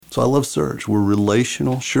So I love Search. We're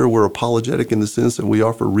relational. Sure, we're apologetic in the sense that we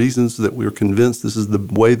offer reasons that we're convinced this is the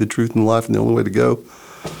way, the truth, and the life, and the only way to go.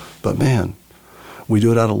 But man, we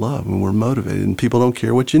do it out of love, and we're motivated. And people don't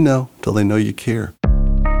care what you know till they know you care.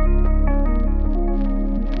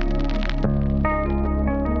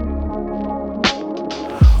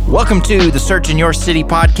 Welcome to the Search in Your City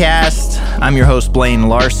podcast. I'm your host, Blaine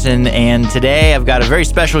Larson, and today I've got a very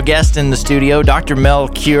special guest in the studio, Dr. Mel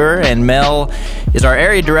Cure, and Mel is our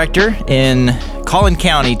area director in Collin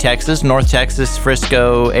County, Texas, North Texas,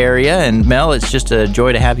 Frisco area. And Mel, it's just a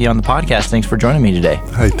joy to have you on the podcast. Thanks for joining me today.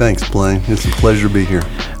 Hey, thanks, Blaine. It's a pleasure to be here.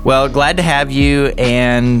 Well, glad to have you,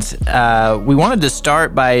 and we wanted to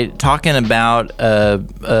start by talking about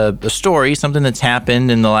a story, something that's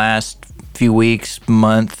happened in the last few weeks,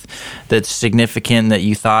 month, that's significant that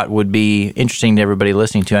you thought would be interesting to everybody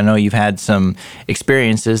listening to. I know you've had some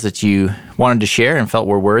experiences that you wanted to share and felt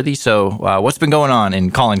were worthy. So what's been going on in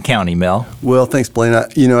Collin County, Mel? Well, thanks, Blaine.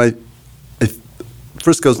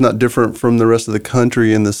 Frisco's not different from the rest of the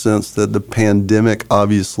country in the sense that the pandemic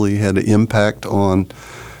obviously had an impact on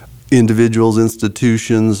individuals,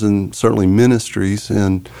 institutions, and certainly ministries,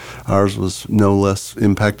 and ours was no less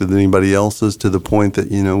impacted than anybody else's, to the point that,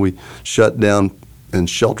 we shut down and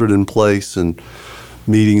sheltered in place, and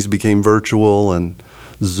meetings became virtual, and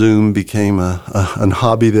Zoom became a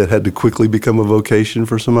hobby that had to quickly become a vocation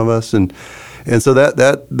for some of us, and so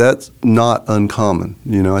that's not uncommon.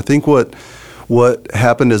 I think what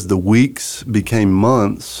happened as the weeks became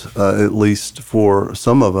months, at least for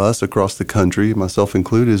some of us across the country, myself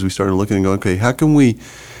included, as we started looking and going, okay, how can we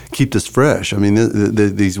keep this fresh? I mean,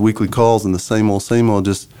 these weekly calls and the same old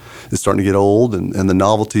just is starting to get old, and the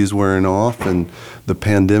novelty is wearing off, and the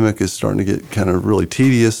pandemic is starting to get kind of really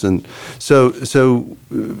tedious. And so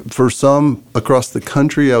for some across the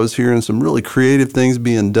country, I was hearing some really creative things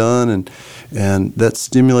being done, and that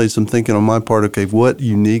stimulated some thinking on my part, okay, what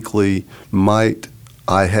uniquely might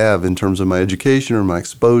I have in terms of my education or my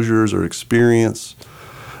exposures or experience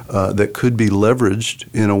that could be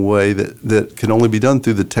leveraged in a way that can only be done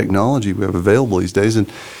through the technology we have available these days.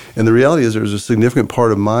 And the reality is there's a significant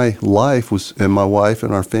part of my life and my wife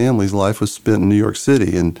and our family's life was spent in New York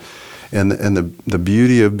City. And the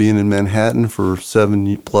beauty of being in Manhattan for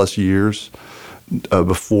 7+ years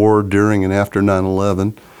before, during, and after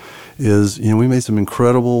 9/11 is, we made some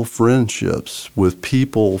incredible friendships with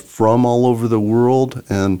people from all over the world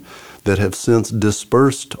and that have since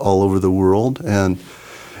dispersed all over the world. And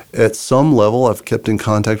at some level, I've kept in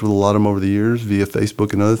contact with a lot of them over the years via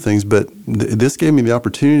Facebook and other things. But this gave me the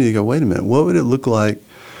opportunity to go, wait a minute, what would it look like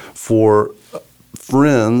for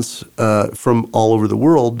friends from all over the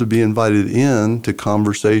world to be invited in to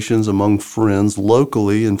conversations among friends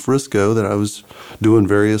locally in Frisco that I was doing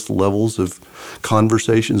various levels of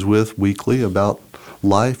conversations with weekly about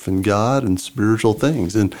life and God and spiritual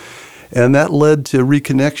things. And that led to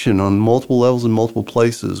reconnection on multiple levels in multiple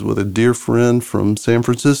places with a dear friend from San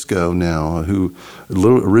Francisco now, who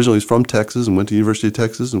originally is from Texas and went to the University of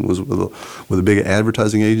Texas and was with a big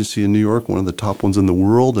advertising agency in New York, one of the top ones in the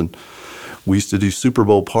world. And we used to do Super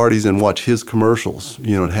Bowl parties and watch his commercials, at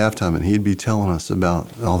halftime, and he'd be telling us about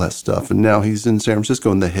all that stuff. And now he's in San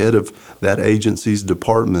Francisco and the head of that agency's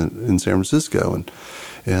department in San Francisco.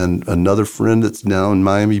 And another friend that's now in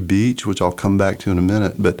Miami Beach, which I'll come back to in a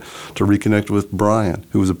minute, but to reconnect with Brian,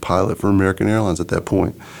 who was a pilot for American Airlines at that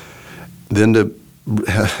point. Then to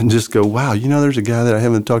just go, wow, there's a guy that I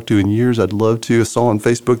haven't talked to in years. I'd love to. I saw on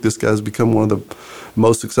Facebook this guy's become one of the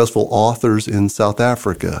most successful authors in South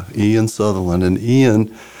Africa, Ian Sutherland. And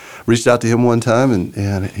Ian reached out to him one time,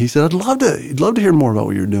 and he said, I'd love to hear more about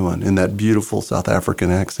what you're doing in that beautiful South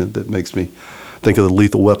African accent that makes me think of the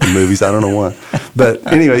Lethal Weapon movies. I don't know why. But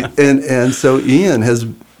anyway, and so Ian has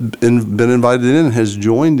been invited in and has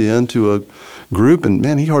joined into a group, and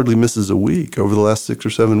man, he hardly misses a week. Over the last 6 or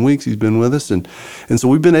 7 weeks, he's been with us. And so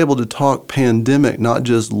we've been able to talk pandemic, not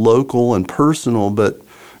just local and personal, but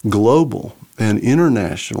global and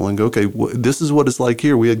international, and go, okay, this is what it's like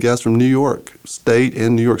here. We had guys from New York State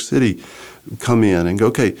and New York City come in and go,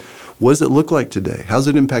 okay, what does it look like today? How's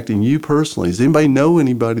it impacting you personally? Does anybody know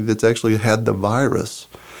anybody that's actually had the virus?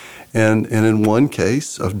 And in one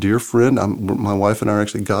case, a dear friend, my wife and I are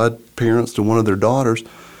actually godparents to one of their daughters.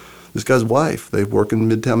 This guy's wife, they work in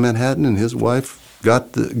Midtown Manhattan, and his wife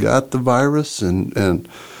got the virus and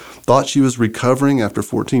thought she was recovering after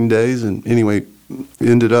 14 days, and anyway,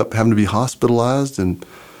 ended up having to be hospitalized, and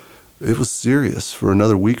it was serious for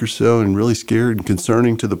another week or so, and really scared and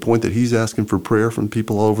concerning, to the point that he's asking for prayer from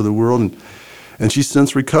people all over the world. And she's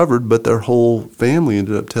since recovered, but their whole family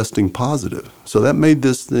ended up testing positive. So that made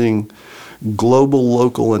this thing global,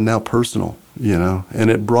 local, and now personal. and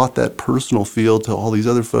it brought that personal feel to all these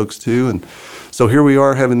other folks too. And so here we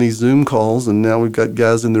are having these Zoom calls, and now we've got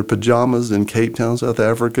guys in their pajamas in Cape Town, South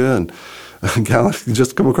Africa, and a guy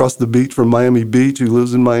just come across the beach from Miami Beach who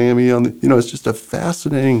lives in Miami. It's just a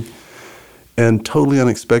fascinating and totally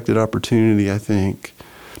unexpected opportunity, I think,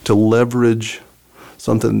 to leverage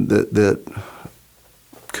something that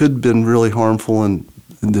could have been really harmful and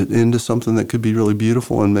into something that could be really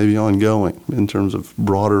beautiful and maybe ongoing in terms of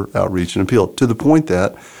broader outreach and appeal. To the point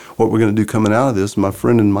that what we're going to do coming out of this, my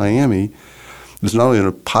friend in Miami was not only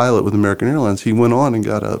a pilot with American Airlines, he went on and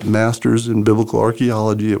got a master's in biblical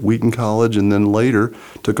archaeology at Wheaton College, and then later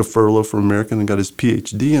took a furlough from American and got his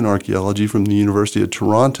PhD in archaeology from the University of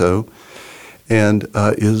Toronto, and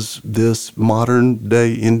is this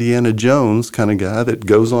modern-day Indiana Jones kind of guy that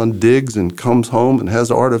goes on digs and comes home and has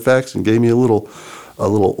artifacts, and gave me a little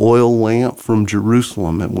oil lamp from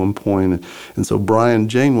Jerusalem at one point. And so Brian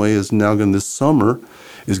Janeway is now going this summer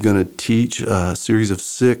is going to teach a series of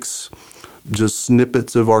 6 just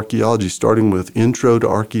snippets of archaeology, starting with Intro to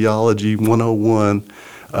Archaeology 101.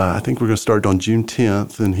 I think we're going to start on June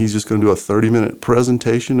 10th, and he's just going to do a 30-minute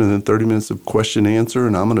presentation and then 30 minutes of question-answer,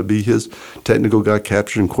 and I'm going to be his technical guy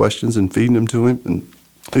capturing questions and feeding them to him. And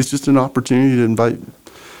it's just an opportunity to invite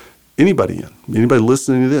anybody in. Anybody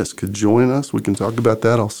listening to this could join us. We can talk about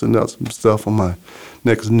that. I'll send out some stuff on my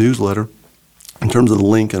next newsletter in terms of the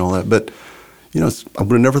link and all that. But, I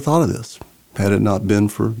would have never thought of this had it not been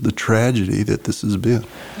for the tragedy that this has been.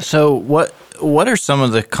 So what are some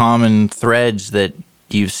of the common threads that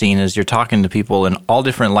you've seen as you're talking to people in all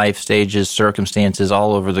different life stages, circumstances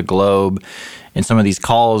all over the globe, in some of these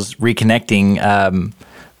calls, reconnecting?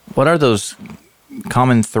 What are those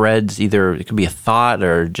common threads? Either it could be a thought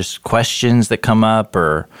or just questions that come up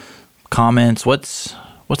or comments. What's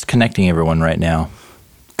connecting everyone right now?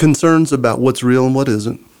 Concerns about what's real and what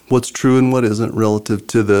isn't, what's true and what isn't relative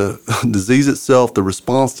to the disease itself, the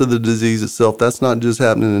response to the disease itself. That's not just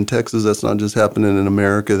happening in Texas. That's not just happening in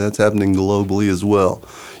America. That's happening globally as well.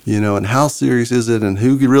 And how serious is it, and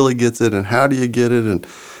who really gets it, and how do you get it, and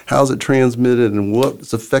how's it transmitted, and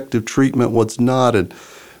what's effective treatment, what's not, and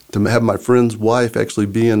to have my friend's wife actually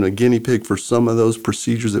being a guinea pig for some of those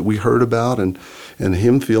procedures that we heard about, and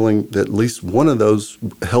him feeling that at least one of those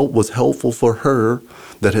was helpful for her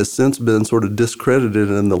that has since been sort of discredited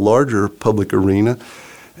in the larger public arena,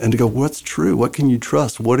 and to go, what's true? What can you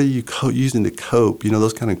trust? What are you using to cope?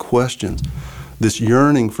 Those kind of questions. This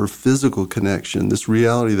yearning for physical connection, this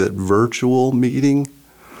reality that virtual meeting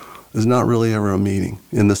is not really ever a meeting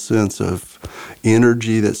in the sense of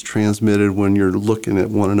energy that's transmitted when you're looking at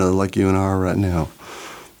one another like you and I are right now.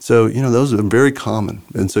 So, those are very common.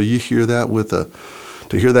 And so you hear that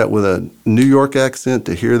to hear that with a New York accent,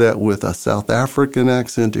 to hear that with a South African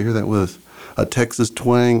accent, to hear that with a Texas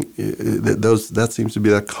twang, that seems to be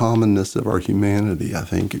the commonness of our humanity, I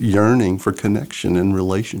think, yearning for connection and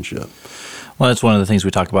relationship. Well, that's one of the things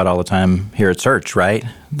we talk about all the time here at Search, right?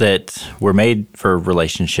 That we're made for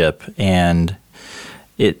relationship. And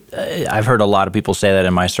I've heard a lot of people say that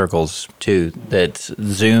in my circles too, that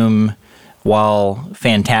Zoom, while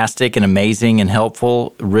fantastic and amazing and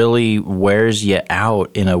helpful, really wears you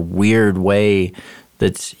out in a weird way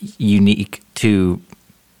that's unique to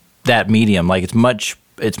that medium. Like it's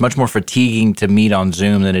much more fatiguing to meet on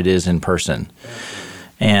Zoom than it is in person.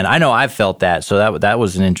 And I know I've felt that, so that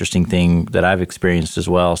was an interesting thing that I've experienced as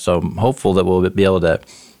well. So I'm hopeful that we'll be able to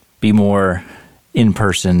be more in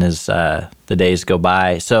person as the days go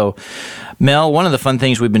by. So, Mel, one of the fun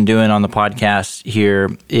things we've been doing on the podcast here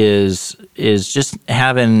is just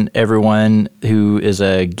having everyone who is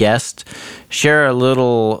a guest share a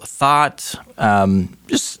little thought,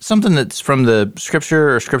 just something that's from the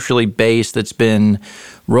Scripture or scripturally based that's been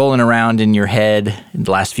rolling around in your head in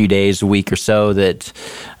the last few days, a week or so, that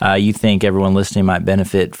you think everyone listening might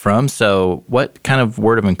benefit from. So what kind of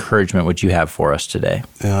word of encouragement would you have for us today?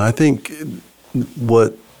 Yeah, I think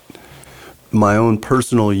what my own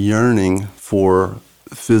personal yearning for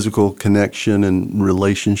physical connection and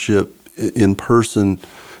relationship in person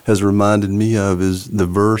has reminded me of is the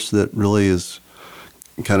verse that really has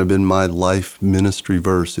kind of been my life ministry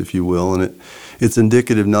verse, if you will. And it's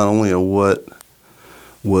indicative not only of what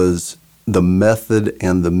was the method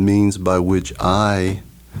and the means by which I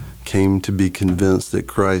came to be convinced that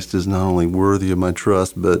Christ is not only worthy of my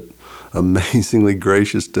trust, but amazingly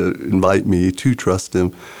gracious to invite me to trust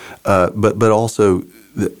him. But also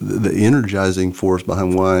the energizing force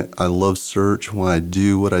behind why I love Search, why I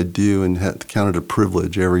do what I do, and count it a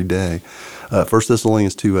privilege every day. 1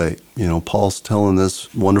 Thessalonians 2:8, Paul's telling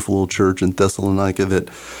this wonderful little church in Thessalonica that,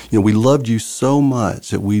 we loved you so much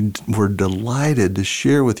that we were delighted to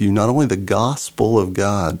share with you not only the gospel of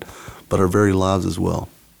God, but our very lives as well.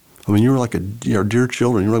 I mean, you were like our dear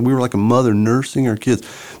children. We were like a mother nursing our kids.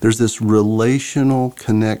 There's this relational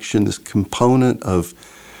connection, this component of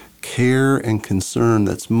care and concern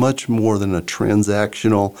that's much more than a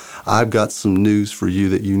transactional, I've got some news for you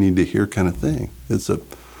that you need to hear kind of thing. It's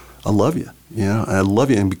I love you. I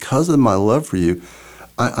love you. And because of my love for you,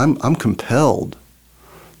 I'm compelled.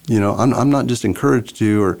 I'm not just encouraged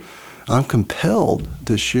to, or I'm compelled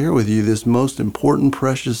to share with you this most important,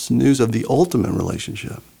 precious news of the ultimate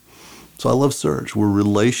relationship. So I love Search. We're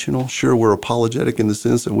relational. Sure, we're apologetic in the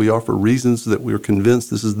sense that we offer reasons that we're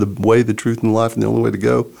convinced this is the way, the truth, and the life, and the only way to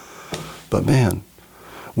go. But man,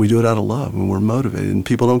 we do it out of love, and we're motivated. And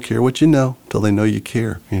people don't care what you know till they know you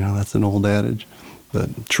care. That's an old adage,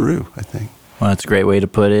 but true, I think. Well, that's a great way to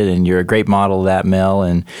put it, and you're a great model of that, Mel,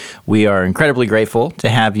 and we are incredibly grateful to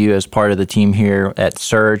have you as part of the team here at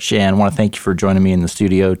Search, and I want to thank you for joining me in the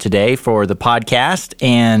studio today for the podcast,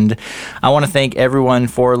 and I want to thank everyone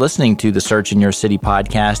for listening to the Search in Your City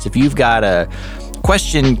podcast. If you've got a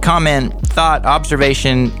question, comment, thought,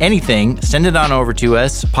 observation, anything, send it on over to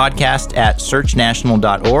us,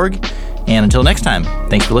 podcast@searchnational.org, and until next time,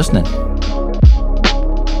 thanks for listening.